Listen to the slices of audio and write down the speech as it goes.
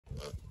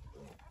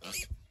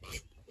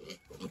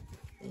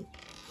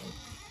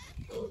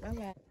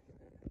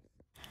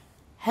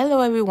Hello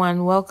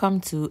everyone,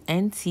 welcome to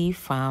NT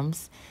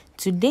Farms.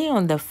 Today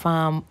on the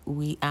farm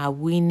we are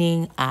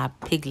weaning our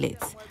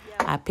piglets.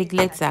 Our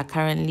piglets are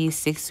currently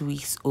 6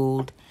 weeks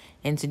old,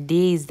 and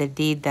today is the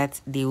day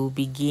that they will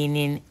be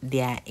gaining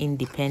their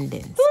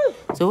independence.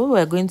 So what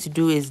we're going to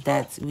do is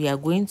that we are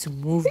going to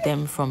move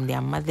them from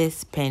their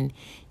mother's pen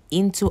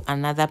into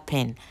another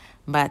pen.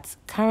 But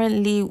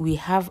currently we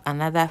have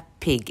another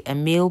pig, a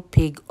male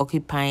pig,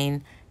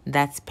 occupying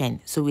that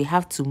pen. So we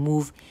have to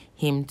move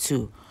him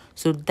too.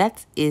 So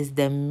that is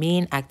the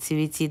main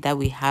activity that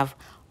we have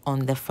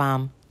on the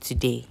farm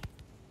today.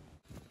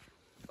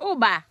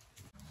 Oba.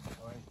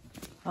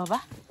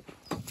 Oba.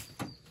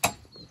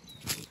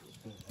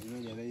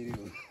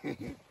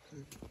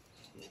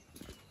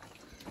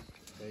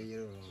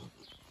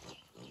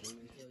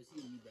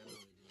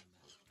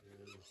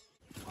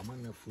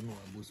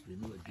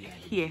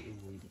 Here.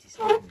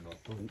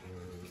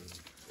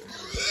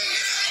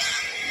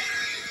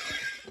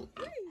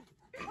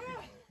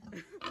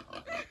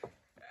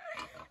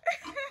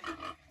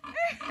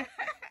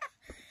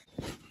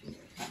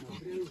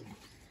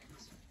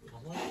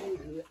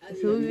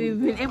 So we've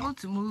been able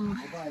to move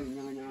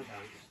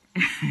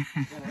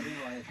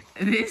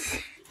this.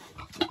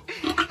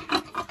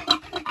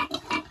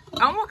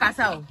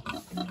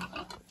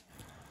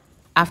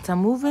 After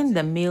moving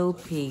the male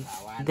pig,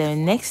 the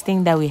next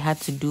thing that we had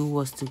to do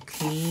was to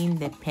clean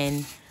the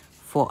pen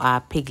for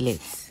our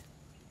piglets.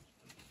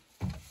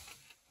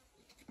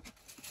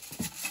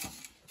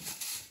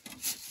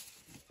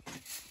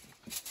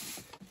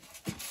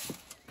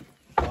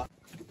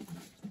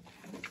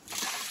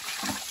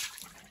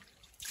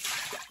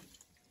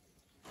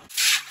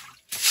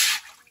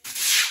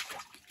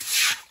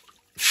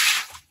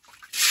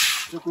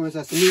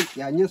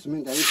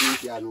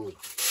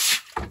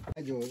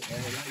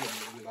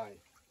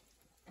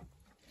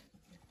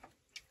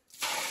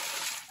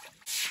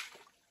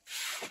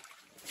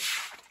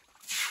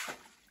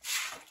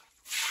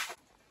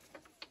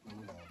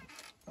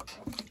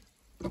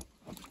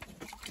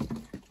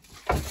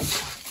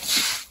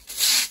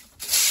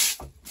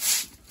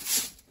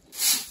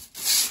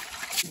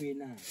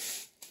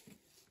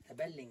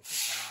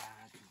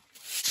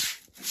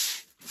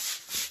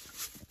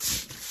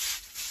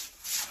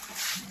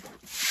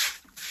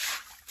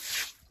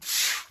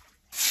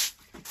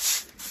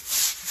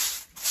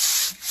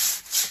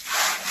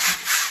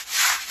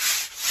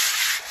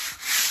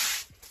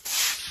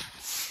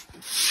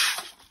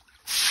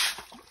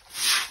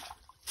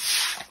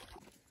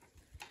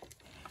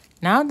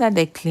 Now that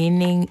the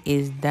cleaning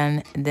is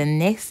done, the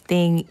next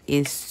thing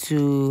is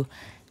to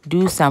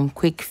do some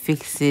quick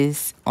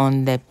fixes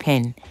on the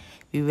pen.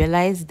 We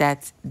realized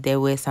that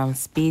there were some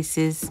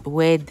spaces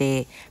where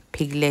the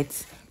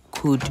piglets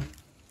could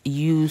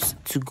use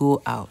to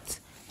go out.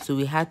 So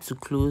we had to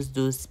close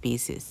those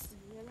spaces.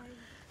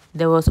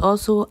 There was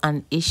also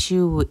an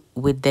issue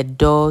with the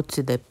door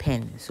to the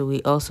pen. So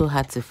we also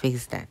had to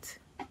fix that.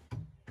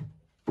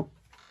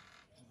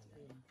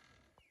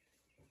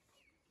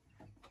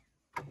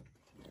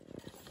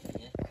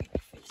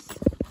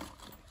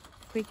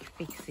 Quick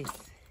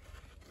fixes.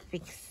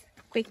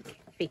 Quick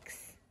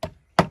fix.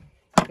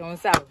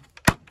 Don't out.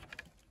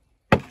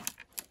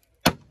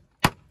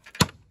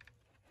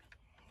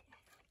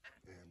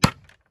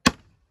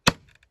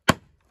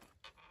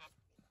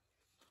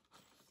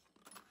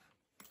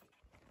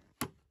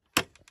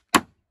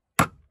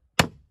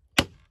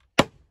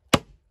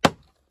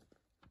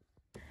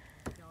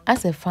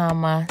 As a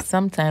farmer,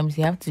 sometimes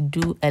you have to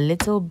do a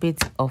little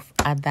bit of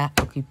other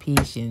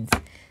occupations.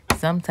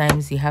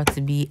 Sometimes you have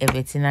to be a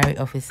veterinary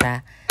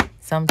officer.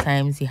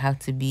 Sometimes you have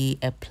to be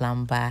a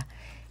plumber.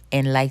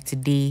 And like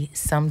today,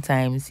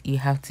 sometimes you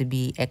have to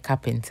be a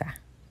carpenter.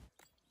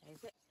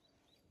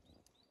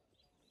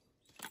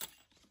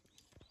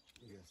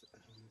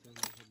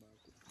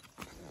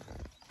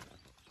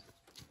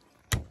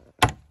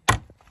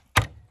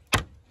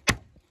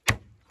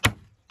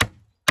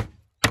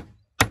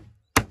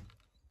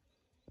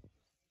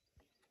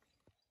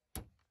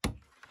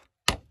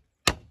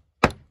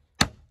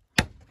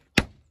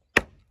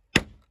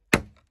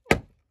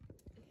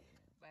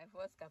 My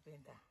first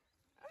carpenter.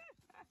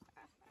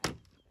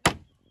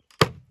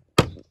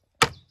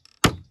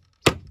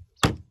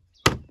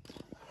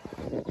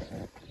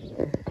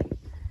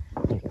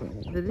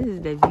 So this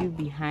is the view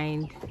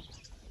behind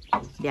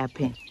their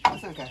pen.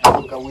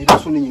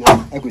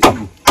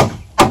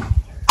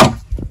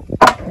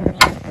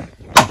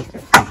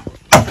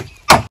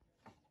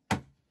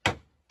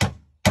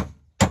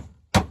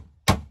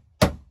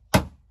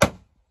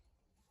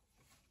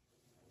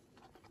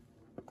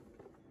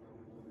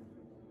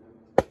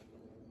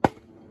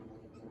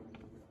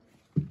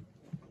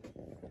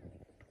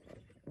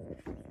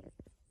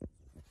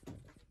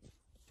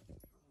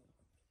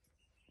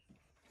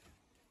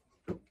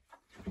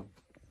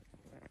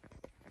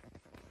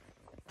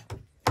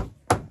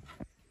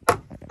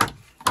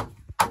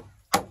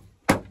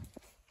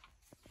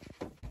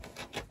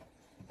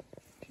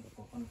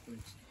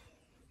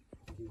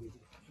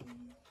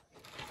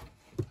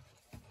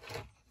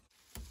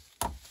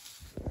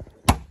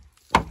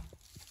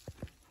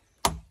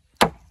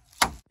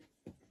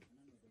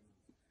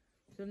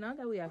 now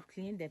that we have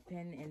cleaned the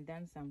pen and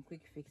done some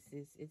quick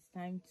fixes, it's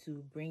time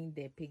to bring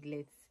the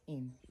piglets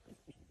in.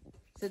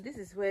 So this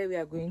is where we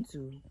are going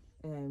to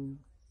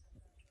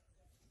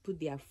put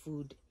their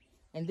food,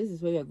 and this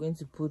is where we are going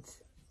to put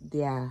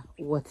their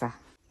water.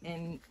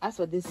 And as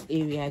for this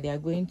area, they are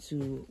going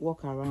to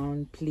walk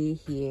around, play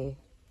here,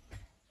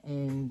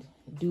 and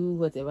do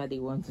whatever they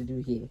want to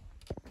do here.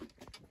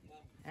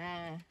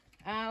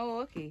 Oh,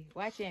 okay.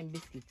 Watch and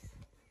biscuits.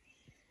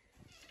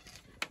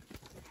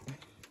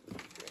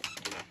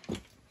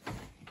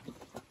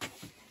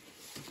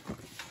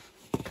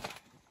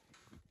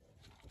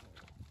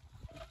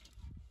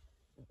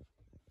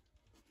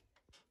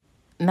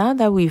 Now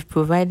that we've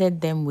provided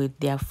them with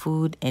their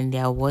food and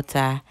their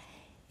water,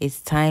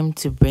 it's time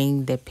to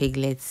bring the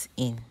piglets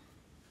in.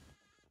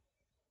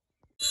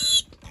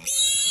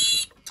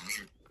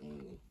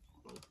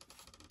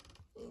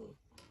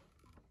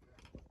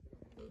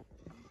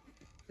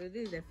 So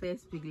this is the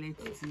first piglet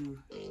too.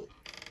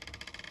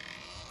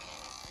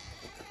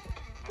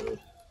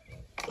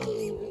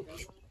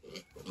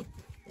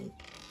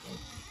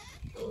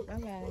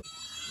 Bye-bye.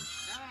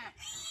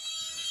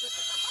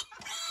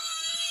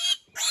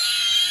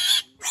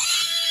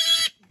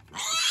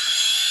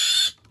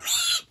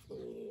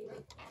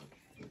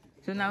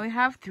 So now we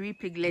have 3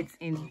 piglets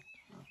in.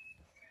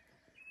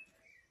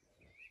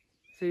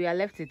 So we are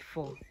left with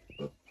 4.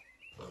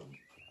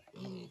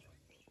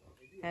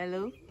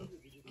 Hello?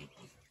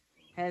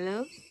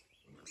 Hello?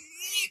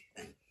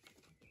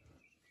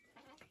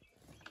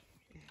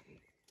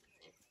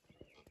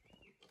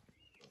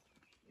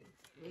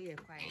 Very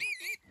quiet.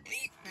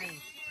 Hi.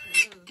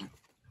 Hello.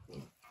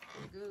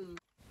 Good.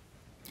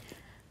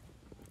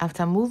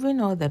 After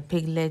moving all the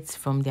piglets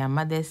from their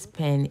mother's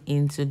pen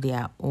into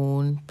their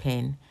own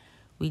pen,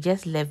 we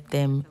just left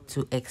them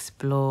to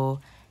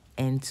explore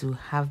and to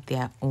have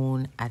their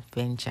own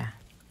adventure.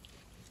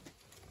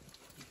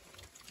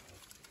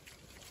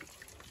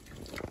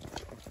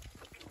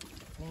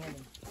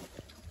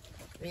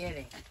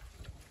 Really?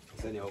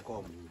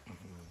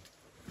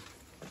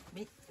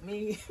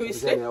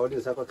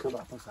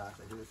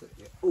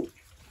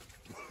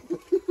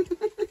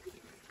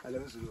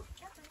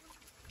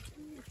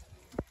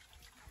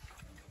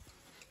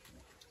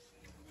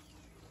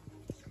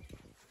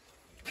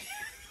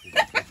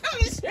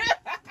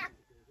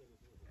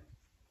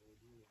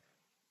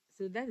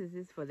 So that is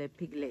it for the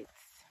piglets.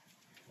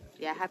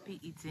 They are happy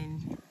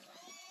eating.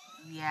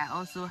 We are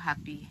also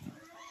happy.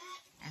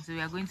 And so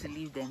we are going to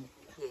leave them.